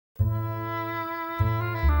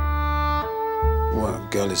Well,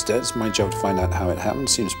 girl is dead. It's my job to find out how it happened.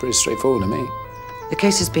 Seems pretty straightforward to me. The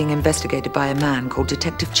case is being investigated by a man called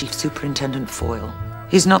Detective Chief Superintendent Foyle.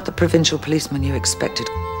 He's not the provincial policeman you expected.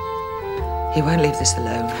 He won't leave this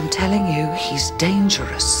alone. I'm telling you, he's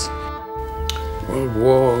dangerous. World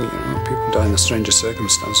War, people die in the strangest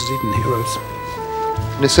circumstances, even heroes.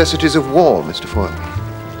 Necessities of war, Mr. Foyle,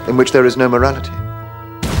 in which there is no morality.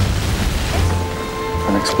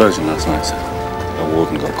 An explosion last night, sir. A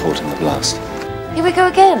warden got caught in the blast. Here we go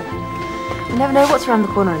again. You never know what's around the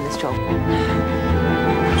corner in this job. There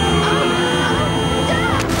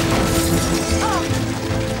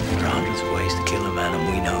are hundreds of ways to kill a man, and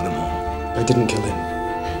we know them all. I didn't kill him.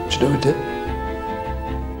 Do you know who did?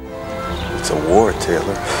 It's a war,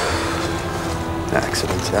 Taylor.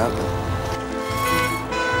 Accidents happen.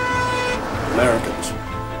 Americans.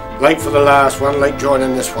 Late for the last one, late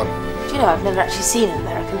joining this one. Do you know, I've never actually seen an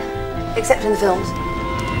American, except in the films.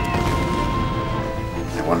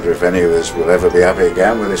 I wonder if any of us will ever be happy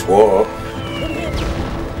again with this war.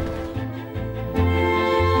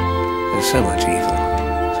 There's so much evil,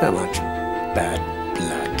 so much bad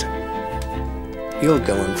blood. You'll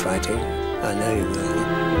go on fighting, I know you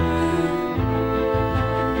will.